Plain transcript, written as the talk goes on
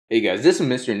Hey guys, this is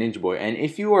Mr. Ninja Boy, and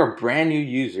if you are a brand new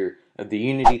user of the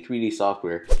Unity 3D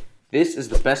software, this is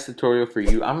the best tutorial for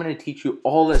you. I'm going to teach you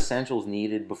all the essentials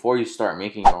needed before you start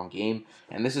making your own game,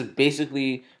 and this is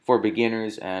basically for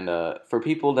beginners and for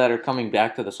people that are coming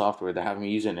back to the software that haven't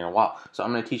used it in a while. So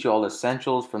I'm going to teach you all the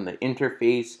essentials from the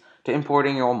interface to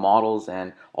importing your own models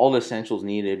and all the essentials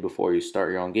needed before you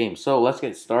start your own game. So let's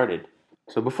get started.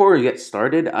 So before we get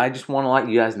started, I just want to let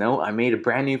you guys know I made a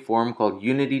brand new forum called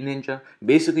Unity Ninja.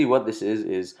 Basically what this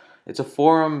is it's a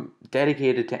forum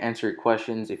dedicated to answer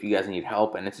questions if you guys need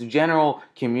help, and it's a general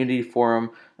community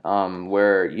forum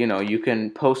where you can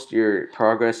post your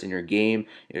progress in your game,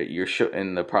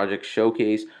 in the project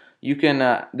showcase. You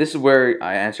can this is where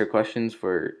I answer questions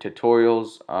for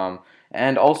tutorials,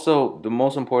 and also the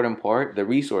most important part, the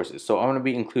resources. So I'm going to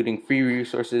be including free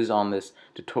resources on this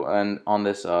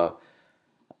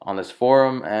on this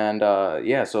forum, and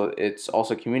yeah, so it's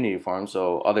also a community forum,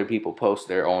 so other people post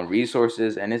their own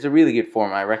resources, and it's a really good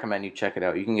forum. I recommend you check it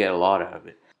out. You can get a lot out of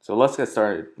it. So let's get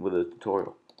started with the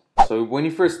tutorial. So when you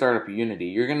first start up Unity,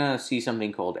 you're gonna see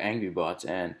something called Angry Bots,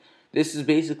 and this is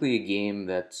basically a game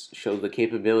that shows the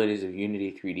capabilities of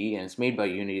Unity 3D, and it's made by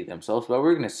Unity themselves, but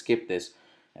we're gonna skip this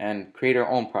and create our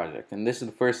own project, and this is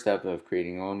the first step of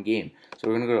creating your own game. So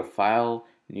we're gonna go to File,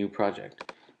 New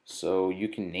Project. So you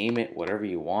can name it whatever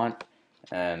you want.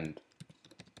 And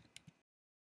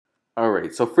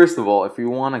alright, so first of all, if we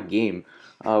want a game,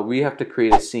 we have to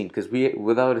create a scene, because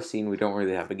without a scene we don't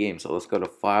really have a game. So let's go to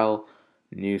File,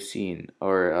 New Scene,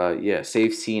 or yeah,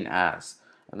 Save Scene As.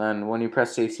 And then when you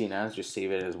press Save Scene As, just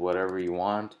save it as whatever you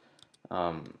want,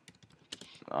 and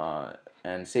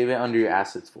save it under your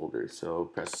assets folder. So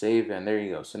press save, and there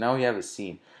you go. So now we have a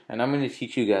scene, and I'm going to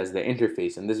teach you guys the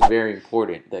interface, and this is very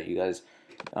important that you guys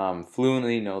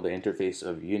fluently know the interface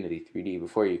of Unity 3D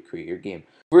before you create your game.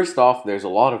 First off, there's a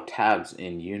lot of tabs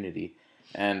in Unity,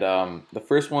 and the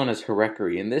first one is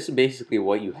Hierarchy, and this is basically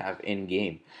what you have in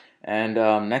game. And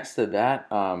next to that,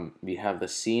 we have the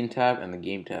Scene tab and the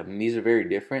Game tab, and these are very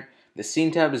different. The Scene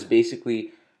tab is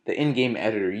basically the in-game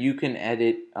editor. You can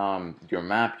edit your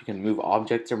map, you can move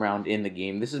objects around in the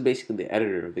game. This is basically the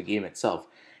editor of the game itself.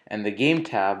 And the Game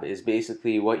tab is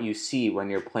basically what you see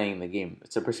when you're playing the game.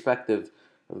 It's a perspective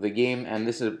of the game, and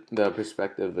this is the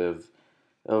perspective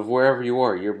of wherever you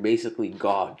are. You're basically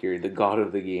God. You're the God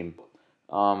of the game.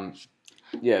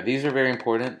 Yeah, these are very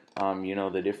important. You know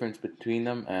the difference between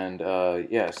them, and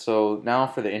yeah. So now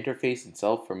for the interface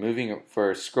itself, for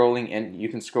scrolling, and you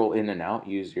can scroll in and out.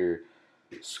 Use your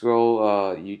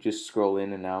scroll. You just scroll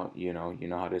in and out. You know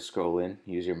how to scroll in.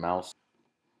 Use your mouse.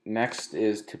 Next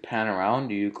is to pan around.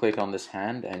 You click on this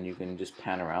hand and you can just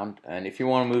pan around, and if you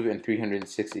want to move it in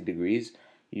 360 degrees,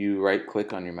 you right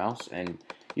click on your mouse, and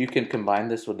you can combine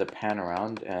this with the pan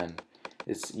around, and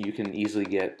you can easily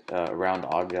get around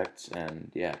objects.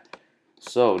 And yeah,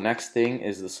 so next thing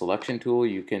is the selection tool.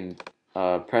 You can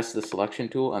press the selection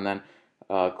tool and then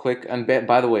click, and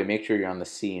by the way, make sure you're on the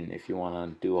scene if you want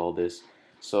to do all this.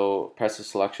 So press the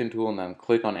selection tool and then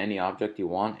click on any object you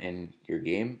want in your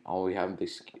game. All we have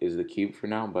is the cube for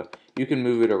now, but you can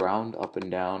move it around up and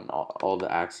down, all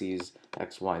the axes,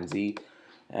 X, Y, and Z.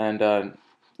 And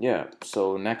yeah,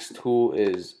 so next tool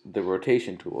is the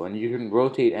rotation tool, and you can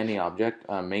rotate any object.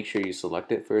 Make sure you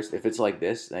select it first. If it's like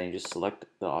this, then you just select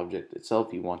the object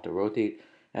itself you want to rotate,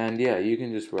 and yeah, you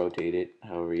can just rotate it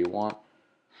however you want.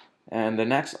 And the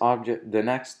next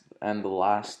and the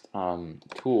last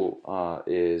tool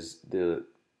is the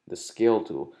scale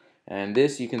tool, and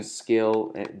this you can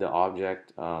scale the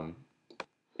object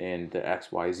in the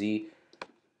X, Y, Z,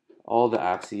 all the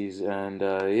axes, and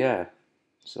yeah.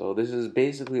 So this is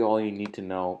basically all you need to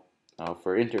know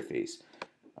for interface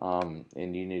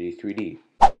in Unity 3D.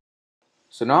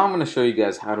 So now I'm going to show you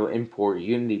guys how to import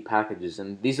Unity packages,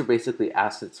 and these are basically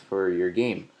assets for your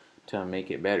game to make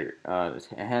it better, to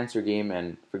enhance your game,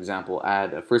 and for example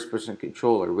add a first-person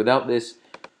controller. Without this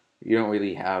you don't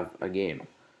really have a game.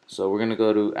 So we're going to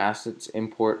go to Assets,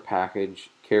 Import Package,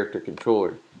 Character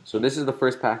Controller. So this is the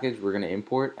first package we're going to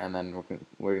import, and then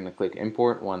we're going to click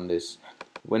Import when this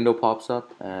window pops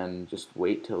up, and just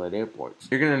wait till it imports.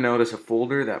 You're going to notice a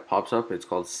folder that pops up. It's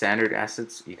called Standard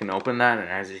Assets. You can open that, and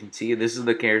as you can see, this is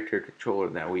the character controller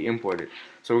that we imported.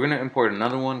 So we're going to import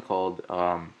another one called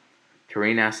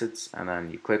Terrain Assets, and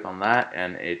then you click on that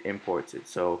and it imports it.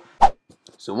 So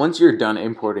once you're done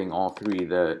importing all three,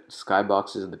 the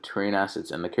Skyboxes, the Terrain Assets,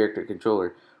 and the character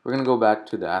controller, we're going to go back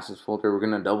to the assets folder. We're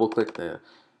going to double click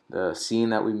the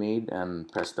scene that we made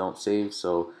and press don't save.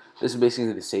 So this is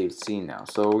basically the saved scene now.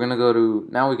 So we're going to go to,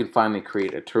 now we can finally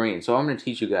create a terrain. So I'm going to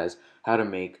teach you guys how to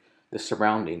make the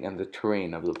surrounding and the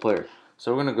terrain of the player.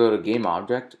 So we're going to go to game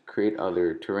object, create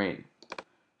other terrain.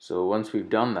 So once we've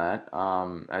done that,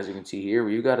 as you can see here,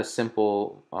 we've got a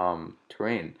simple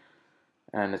terrain,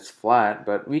 and it's flat,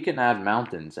 but we can add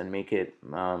mountains and make it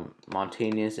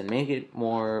mountainous and make it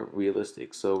more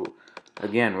realistic. So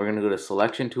again, we're going to go to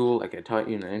selection tool like I taught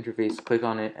you in the interface, click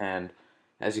on it, and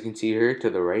as you can see here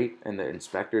to the right in the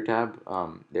inspector tab,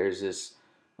 there's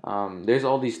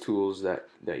all these tools that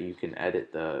you can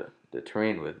edit the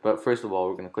terrain with. But first of all,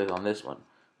 we're going to click on this one,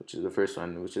 which is the first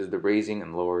one, which is the raising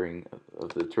and lowering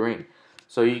of the terrain.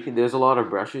 So there's a lot of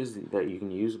brushes that you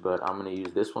can use, but I'm going to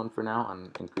use this one for now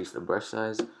and increase the brush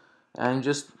size and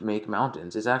just make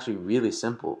mountains. It's actually really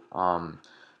simple.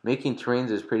 Making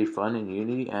terrains is pretty fun in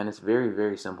Unity, and it's very,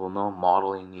 very simple. No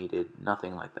modeling needed,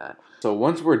 nothing like that. So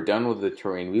once we're done with the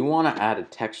terrain, we want to add a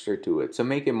texture to it to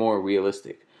make it more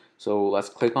realistic. So let's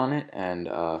click on it and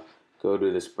go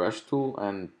to this brush tool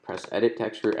and press edit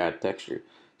texture, add texture.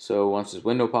 So once this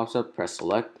window pops up, press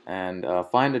select and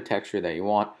find a texture that you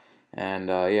want. And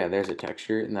yeah, there's a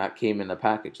texture, and that came in the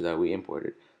package that we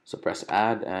imported. So press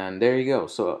add, and there you go.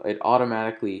 So it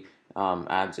automatically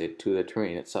adds it to the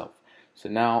terrain itself. So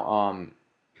now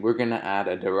we're going to add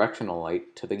a directional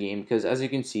light to the game, because as you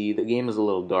can see, the game is a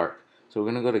little dark. So we're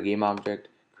going to go to game object,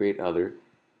 create other,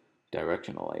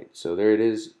 directional light. So there it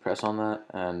is, press on that,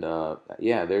 and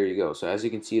yeah, there you go. So as you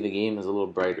can see, the game is a little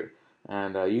brighter,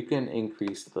 and you can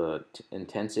increase the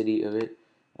intensity of it,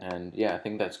 and yeah, I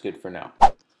think that's good for now.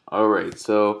 Alright,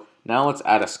 so now let's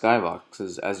add a skybox,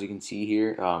 because as you can see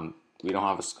here, we don't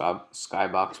have a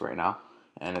skybox right now,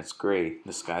 and it's gray.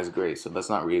 The sky's gray, so that's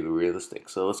not really realistic.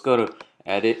 So let's go to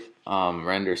edit,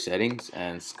 render settings,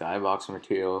 and skybox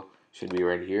material should be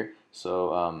right here.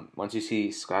 So once you see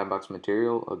skybox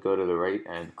material, I'll go to the right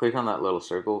and click on that little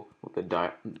circle with the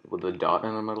dot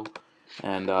in the middle,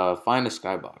 and find a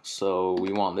skybox. So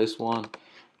we want this one,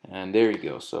 and there you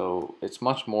go. So it's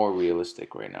much more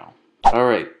realistic right now.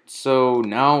 Alright, so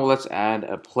now let's add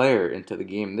a player into the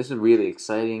game. This is really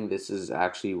exciting. This is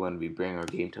actually when we bring our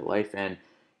game to life, and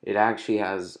it actually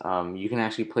has, you can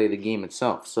actually play the game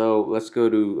itself. So let's go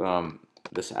to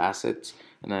this assets,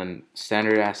 and then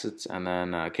standard assets, and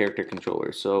then character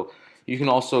controller. So you can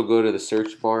also go to the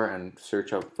search bar and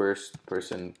search up first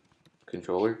person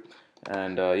controller.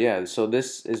 And yeah, so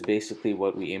this is basically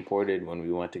what we imported when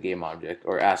we went to game object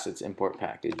or assets import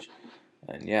package.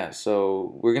 And yeah,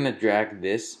 so we're gonna drag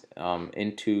this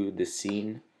into the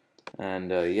scene,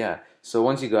 and yeah, so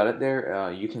once you got it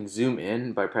there, you can zoom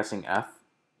in by pressing F,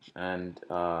 and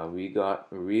we got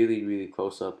a really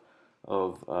close up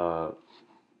of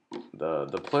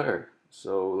the player.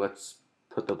 So let's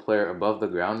put the player above the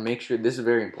ground. Make sure, this is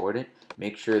very important,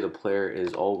 make sure the player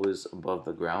is always above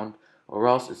the ground, or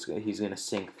else he's gonna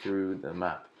sink through the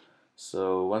map.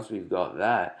 So once we've got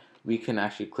that, we can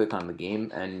actually click on the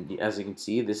game, and as you can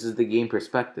see, this is the game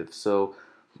perspective. So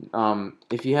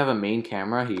if you have a main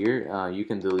camera here, you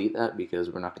can delete that because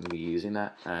we're not going to be using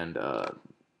that, and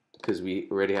because we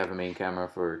already have a main camera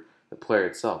for the player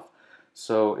itself.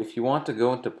 So if you want to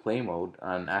go into play mode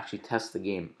and actually test the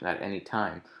game at any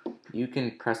time, you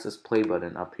can press this play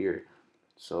button up here.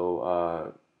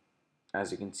 So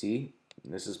as you can see,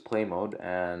 this is play mode,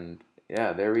 and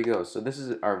yeah, there we go. So this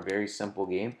is our very simple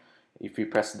game. If you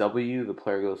press W, the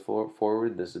player goes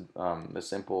forward. This is the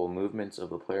simple movements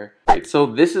of the player. Right, so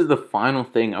this is the final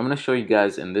thing I'm going to show you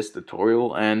guys in this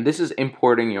tutorial, and this is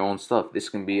importing your own stuff. This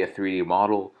can be a 3D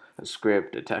model, a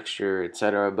script, a texture,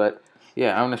 etc. But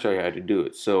yeah, I'm going to show you how to do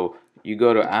it. So you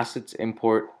go to Assets,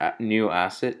 Import New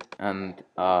Asset, and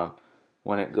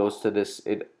when it goes to this,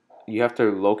 you have to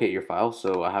locate your file.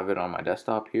 So I have it on my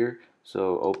desktop here.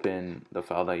 So open the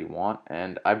file that you want,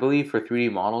 and I believe for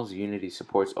 3D models, Unity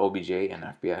supports OBJ and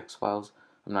FBX files.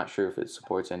 I'm not sure if it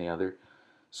supports any other.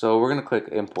 So we're going to click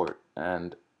import,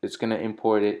 and it's going to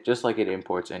import it just like it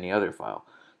imports any other file.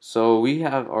 So we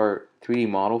have our 3D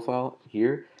model file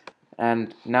here,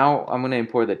 and now I'm going to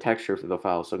import the texture for the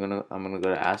file. So I'm going to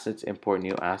go to Assets, Import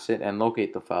New Asset, and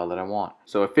locate the file that I want.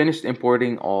 So I finished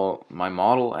importing all my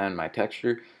model and my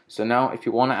texture. So now if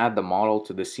you want to add the model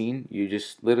to the scene, you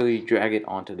just literally drag it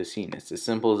onto the scene. It's as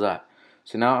simple as that.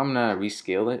 So now I'm going to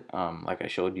rescale it like I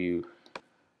showed you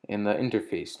in the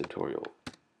interface tutorial.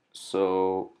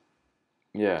 So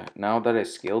yeah, now that I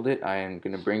scaled it, I am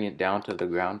going to bring it down to the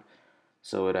ground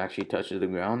so it actually touches the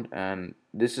ground. And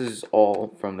this is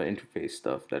all from the interface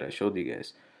stuff that I showed you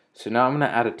guys. So now I'm going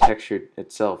to add a texture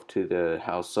itself to the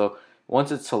house. So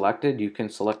once it's selected, you can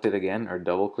select it again or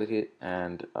double click it,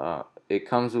 and it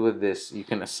comes with this, you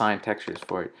can assign textures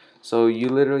for it. So you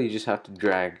literally just have to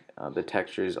drag the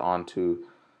textures onto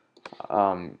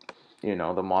you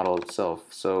know, the model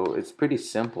itself. So it's pretty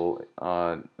simple.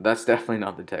 That's definitely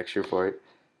not the texture for it.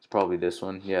 It's probably this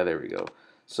one. Yeah, there we go.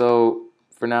 So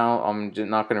for now, I'm just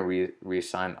not gonna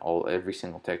reassign every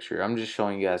single texture. I'm just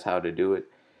showing you guys how to do it.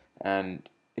 And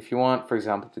if you want, for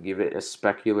example, to give it a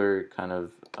specular kind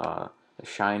of a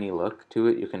shiny look to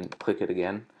it, you can click it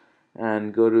again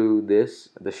and go to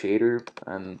the shader,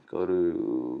 and go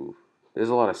to, there's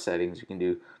a lot of settings you can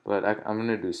do, but I'm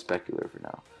gonna do specular for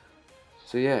now.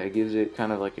 So yeah, it gives it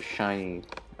kind of like a shiny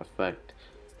effect.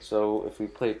 So if we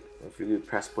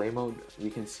press play mode, we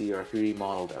can see our 3D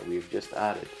model that we've just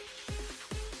added.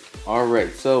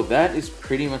 Alright, so that is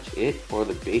pretty much it for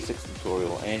the basics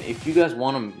tutorial. And if you guys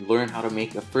want to learn how to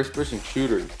make a first-person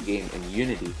shooter game in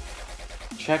Unity,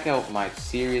 check out my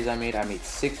series I made. I made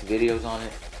 6 videos on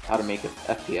it, how to make an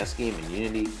FPS game in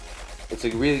Unity. It's a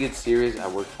really good series. I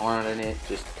worked hard on it.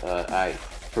 Just I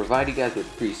provide you guys with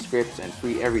free scripts and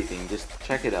free everything. Just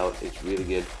check it out. It's really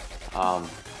good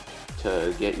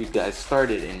to get you guys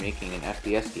started in making an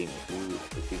FPS game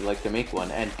if you'd like to make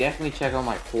one. And definitely check out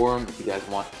my forum if you guys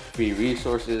want free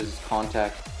resources,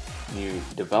 contact new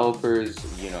developers.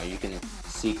 You know, you can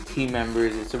seek team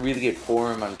members. It's a really good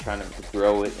forum. I'm trying to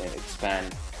grow it and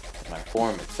expand my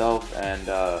forum itself. And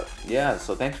yeah,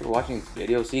 so thanks for watching this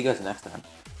video. See you guys next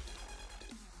time.